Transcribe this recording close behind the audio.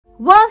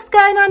What's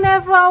going on,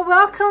 everyone?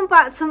 Welcome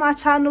back to my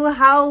channel.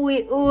 How are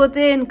we all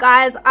doing,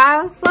 guys?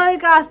 I'm so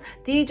gassed.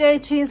 DJ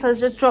Tunez has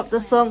just dropped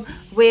the song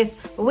with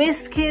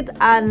WizKid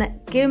and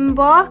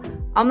Gimba.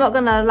 I'm not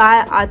gonna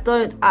lie, I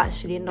don't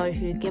actually know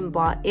who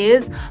Gimba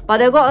is, but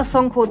they've got a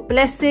song called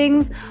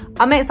Blessings.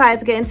 I'm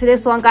excited to get into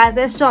this one, guys.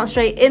 Let's jump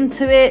straight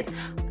into it.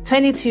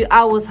 22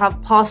 hours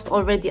have passed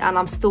already and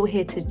I'm still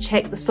here to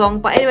check the song.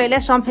 But anyway,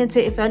 let's jump into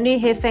it. If you're new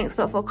here, thanks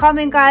a lot for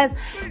coming, guys.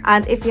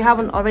 And if you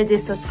haven't already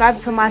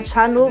subscribed to my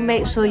channel,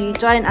 make sure you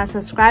join and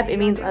subscribe. It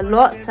means a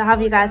lot to have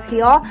you guys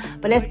here.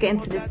 But let's get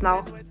into this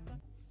now.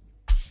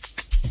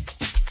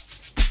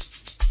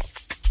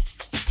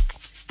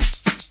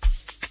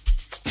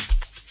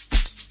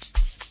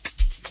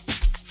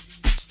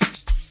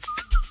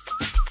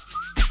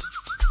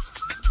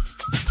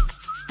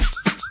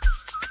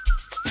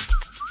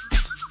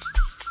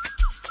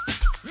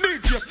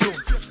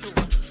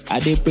 I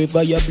dey pray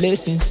for your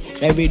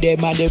blessings. Every day,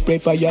 man, they pray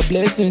for your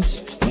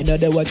blessings. We know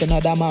they watch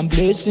another man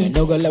blessing.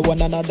 No go let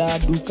one another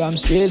do come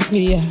stress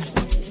me.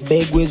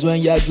 Big ways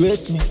when you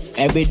address me.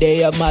 Every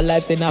day of my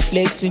life, say not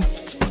flexing.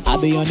 I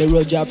be on the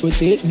road, you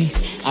protect me.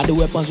 And the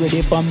weapons where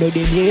they from, no,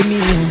 they near me.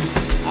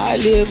 I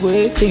live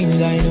with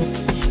things I know.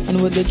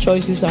 And with the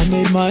choices I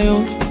made my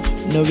own.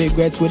 No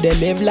regrets with the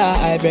live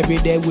life. Every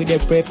day we dey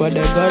pray for the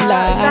good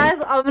life.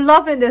 Guys, I'm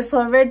loving this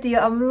already.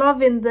 I'm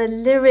loving the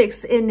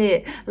lyrics in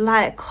it.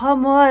 Like,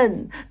 come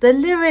on, the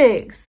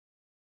lyrics.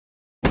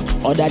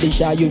 All that they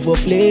shy you for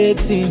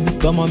flexing.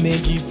 Come on,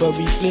 make you for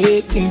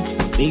reflecting.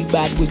 Big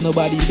bad was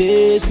nobody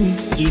bless me.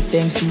 Give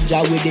thanks to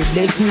Jah where they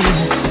bless me.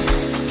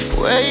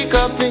 Wake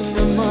up in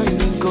the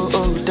morning, go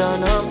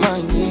down on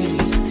my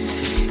knees.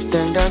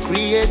 Thank the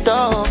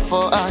Creator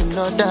for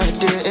another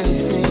day.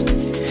 Sing.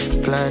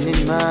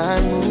 Planning my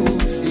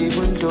moves,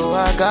 even though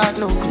I got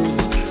no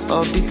clues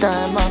of the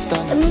time after.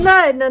 No.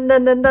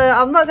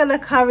 I'm not gonna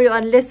carry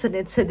on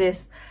listening to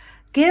this.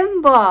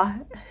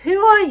 Gimba, who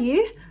are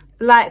you?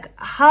 Like,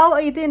 how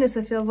are you doing this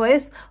with your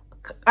voice?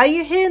 Are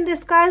you hearing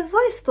this guy's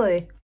voice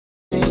though?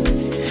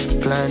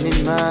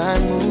 Planning my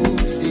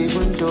moves,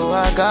 even though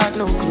I got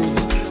no clues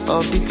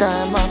of the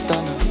time after.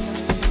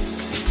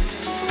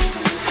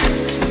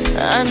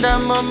 And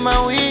I'm on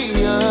my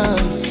way up,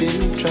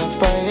 been trapped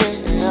by it.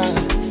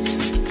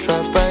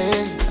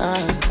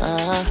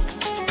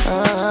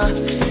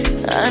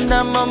 And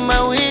I'm on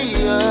my way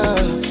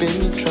up,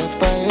 baby, trap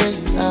by it.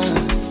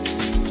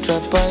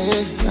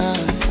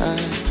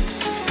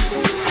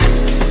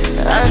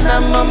 And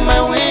I'm on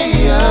my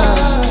way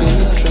up,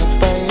 baby, trap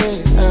by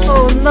it.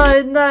 Oh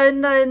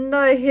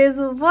no, his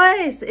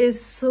voice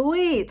is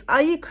sweet.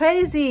 Are you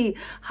crazy?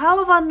 How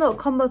have I not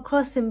come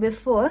across him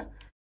before?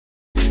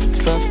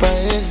 Trap by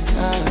it.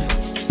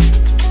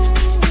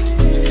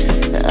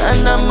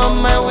 And I'm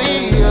on my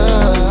way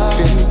up,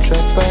 baby,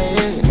 trap by it.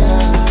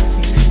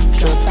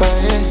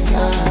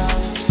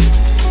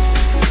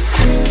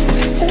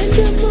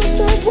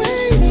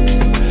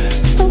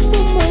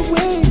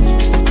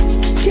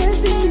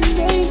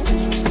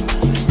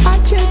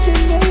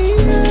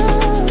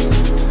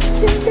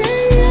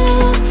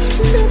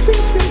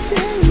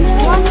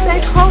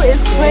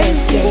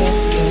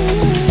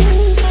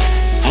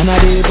 And I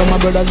did for my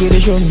brothers where they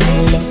show me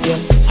love, yeah.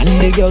 And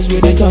the girls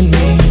where they turn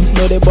me.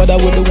 No, they bother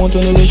what they want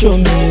when they show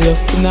me love.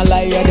 In a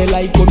lie, they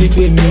like come with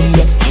me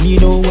love. And you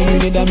know when you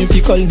need them if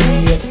you call me,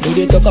 yeah. No,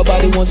 they talk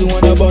about the ones who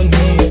wanna burn me,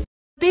 yeah.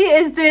 Beat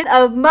is doing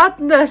a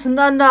madness.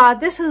 Nah,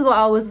 this is what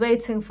I was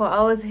waiting for.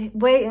 I was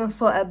waiting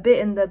for a bit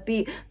in the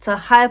beat to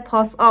hype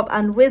us up,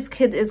 and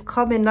WizKid is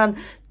coming and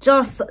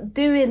just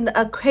doing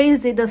a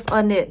craziness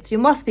on it. You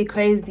must be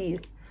crazy.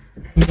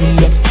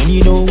 And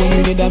you know when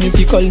you need them if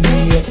you call me,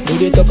 yeah. No,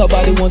 they talk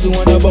about the ones who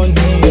wanna burn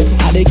me, yeah.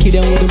 And they kill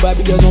them with the vibe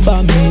because don't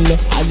ban me,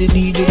 yeah. As the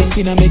DJ the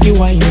spin and make you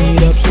wind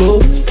it up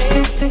slow.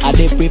 And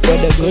they pray for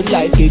the good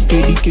life, get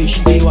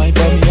dedication, they wine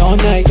for me all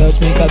night. Touch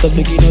me,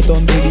 make it not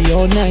on baby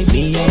all night.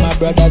 Me and my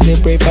brothers, they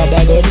pray for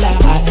the good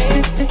life.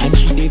 And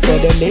she dey for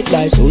the late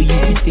life, so you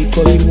fit take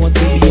all you want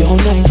to be all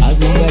night. As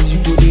long as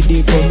you do the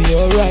day for me,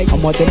 alright. I'm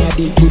what I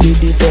did, do the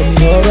day for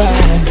me,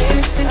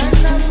 alright.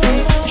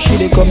 She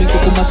dey call me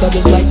Coco Master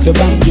just like the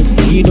banjo.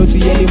 You know to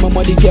yell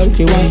mama the girl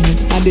they whine me.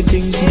 And the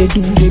things they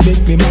do they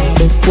make me mad.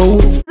 Whoa.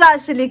 It's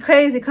actually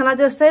crazy. Can I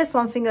just say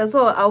something as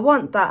well? I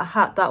want that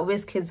hat that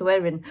WizKid's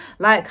wearing.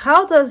 Like,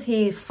 how does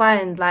he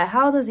find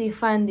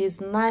these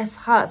nice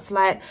hats?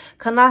 Like,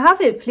 can I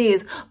have it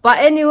please? But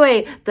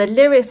anyway, the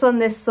lyrics on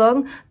this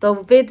song, the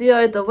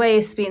video, the way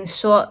it's been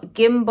shot,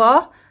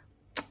 Gimba's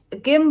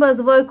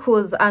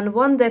vocals and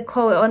one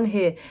decor on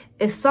here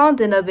is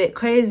sounding a bit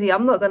crazy.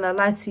 I'm not gonna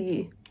lie to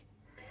you.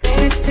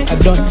 I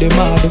done the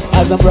mad.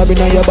 As I'm grabbing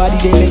on your body,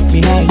 they make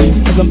me high.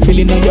 As I'm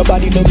feeling on your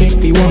body, they make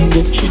me want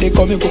go. She they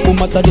call me Coco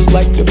Master just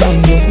like the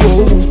banjo.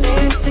 Whoa.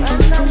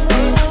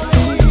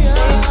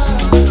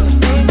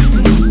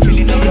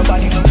 Feeling on your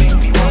body, they make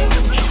me want go.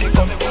 She they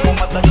call me Coco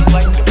Master just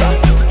like the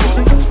banjo.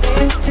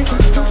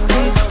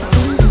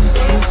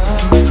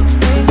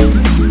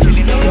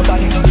 Feeling on your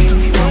body, they make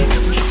me want go.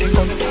 She they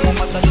call me Coco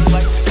Master just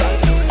like the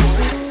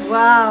banjo.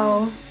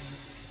 Wow.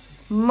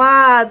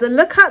 Mad. god,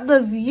 look at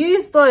the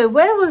views though.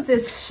 Where was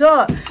this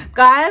shot?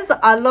 Guys,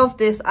 I love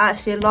this. I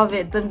actually love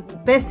it. The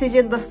message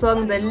in the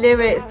song, the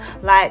lyrics,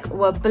 like,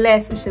 we're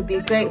blessed, we should be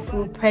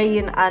grateful,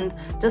 praying, and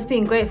just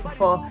being grateful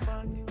for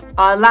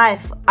our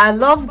life. I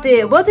loved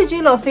it. What did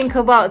you lot think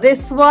about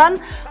this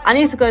one? I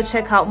need to go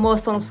check out more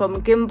songs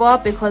from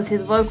Gimba because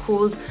his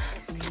vocals,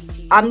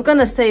 I'm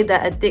gonna say they're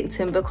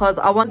addicting, because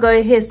I want to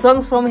go hear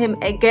songs from him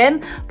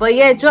again. But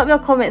yeah, drop your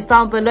comments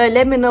down below.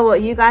 Let me know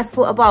what you guys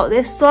thought about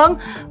this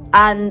song.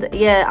 And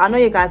yeah, I know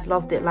you guys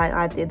loved it like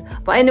I did.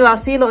 But anyway, I'll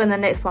see you lot in the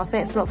next one.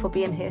 Thanks a lot for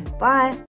being here. Bye.